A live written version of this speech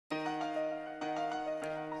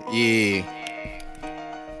Yeah.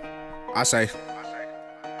 I say,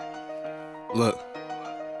 look.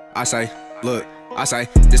 I say,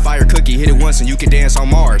 this fire cookie, hit it once and you can dance on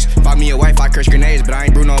Mars. Find me a wife, I crush grenades, but I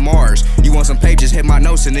ain't Bruno Mars. You want some pages, hit my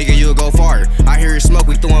notes and nigga, you'll go far. I hear it smoke,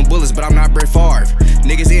 we throwing bullets, but I'm not Brett Favre.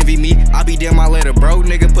 Niggas envy me, I be damn my letter, bro.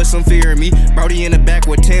 Nigga put some fear in me. Brody in the back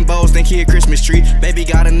with 10 bows, think he a Christmas tree. Baby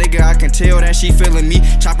got a nigga, I can tell that she feeling me.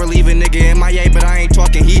 Chopper leave a nigga in MIA, but I ain't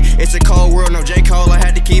talking heat. It's a cold world, no J. Cole, I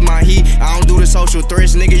had to keep my heat. I don't do the social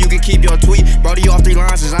threats, nigga, you can keep your tweet. Brody off 3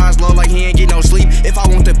 lines, his eyes low like he ain't get no sleep. If I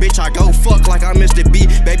want the bitch, I go fuck like I missed the beat.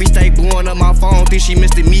 Baby stay blowing up my phone, think she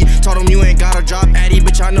missed it me. Told him you ain't gotta drop Addy,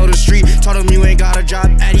 bitch, I know the street. Told him you ain't gotta drop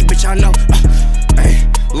Addy, bitch, I know. Hey,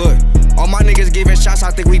 look, all my niggas giving shots, I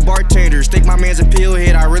think we bartenders. Think my man's a pill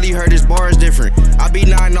head, I really heard his bar is different. I be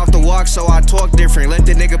nodding off the walk, so I talk different. Let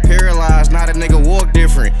the nigga paralyzed, not a nigga walk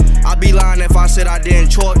different. I be lying if I said I didn't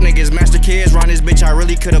chalk niggas. Master kids run this bitch, I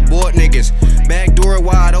really could've bought niggas. Back door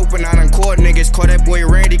wide open, I done caught niggas. Caught that boy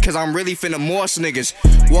Randy, cause I'm really finna moss niggas.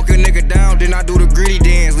 Walk a nigga down, then I do the gritty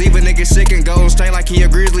dance. Leave a nigga sick and go and stay like he a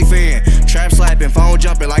Grizzly fan. Trap slapping, phone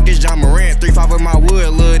jumping like it's John Morant. 3-5 with my wood,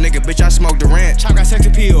 little nigga, bitch, I smoke the rant. Chop got sex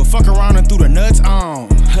appeal, fuck around and threw the nuts on.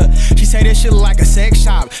 She say this shit look like a sex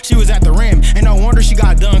shop. She was at the rim, ain't no wonder she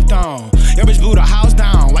got dunked on. Your bitch blew the house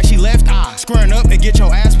down like she left eye. Squaring up and get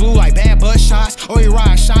your ass blew like bad butt shots. Or he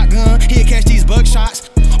ride shotgun, he'll catch these buck shots.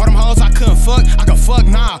 All them hoes I couldn't fuck, I can fuck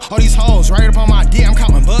nah. All these hoes right up on my dick, I'm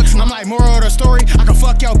counting bucks. I'm like, moral of the story, I can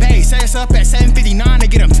fuck your bae. Say it's up at 7:59 to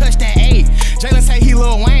get him touched at 8. Jalen say he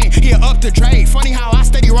Lil Wayne, he up to Drake. Funny how I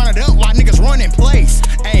steady run it up while niggas run in place.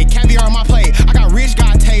 Ayy, caviar on my plate, I got rich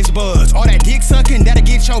guy taste buds. All that dick sucking, that'll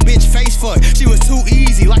get your bitch face fucked. She was too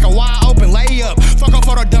easy, like a wide open layup. Fuck off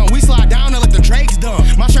for the dump, we slide down and let the Drakes dump.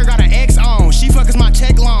 My shirt got an X on, she fuck is my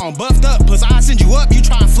check long. Buffed up, plus I send you up, you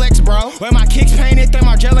try and flex, bro. Where my kicks painted, then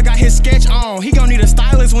Margella got his sketch on. He gon' need a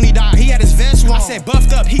stylist when he die, he had his vest wrong. I said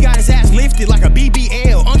buffed up, he got his ass lifted like a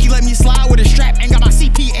BBL. Unky let me slide with a strap, ain't got my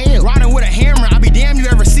CPL. Riding with a hammer, I be damn you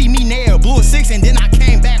ever see me nail. Blew a 6 and then I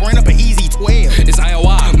came back, ran up an easy 12. It's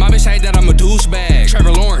IOI, my bitch hate that I'm a douchebag.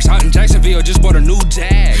 Trevor Lawrence out in Jacksonville just bought a new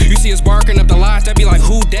Jag. You see us barking up the lines, that be like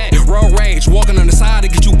who dat? Road rage, walking on the side to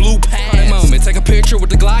get you blue pass. That moment, take a picture with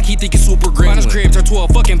the Glock, he think it's super great. Find his crib, turn to a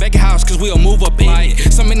fucking vacant house, cause we'll move up in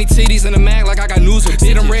it. So many titties in the mag like I got news of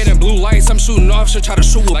see them red and blue lights, I'm shooting off, should try to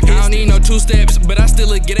shoot like I don't need no 2 steps, but I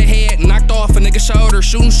still get a head knocked off a nigga shoulder,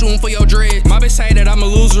 shooting for your dread. My bitch say that I'm a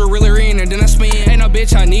loser, really reading and then I spin. Ain't no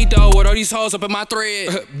bitch I need though, with all these hoes up in my thread.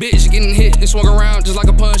 Bitch getting hit and swung around just like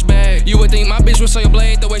a punch bag. You would think my bitch would say a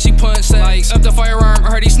blade the way she punch sacks. Up the firearm,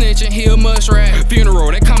 I heard he snitching, he a muskrat.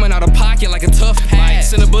 Funeral, they coming out of pocket like a tough hat.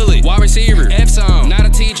 Send a bullet, wide receiver, F-song, not a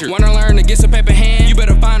teacher. Wanna learn to get some paper hand, you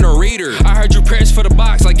better find a reader. I heard you press for the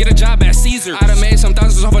box, like get a job at Caesar. I done made some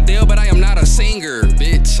thousands off a deal, but I am not a singer,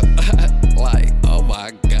 bitch. Like, oh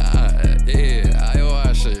my god, yeah, I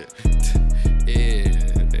watch it.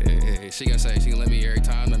 Yeah, she gonna say she gonna let me every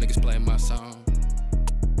time the niggas play my song.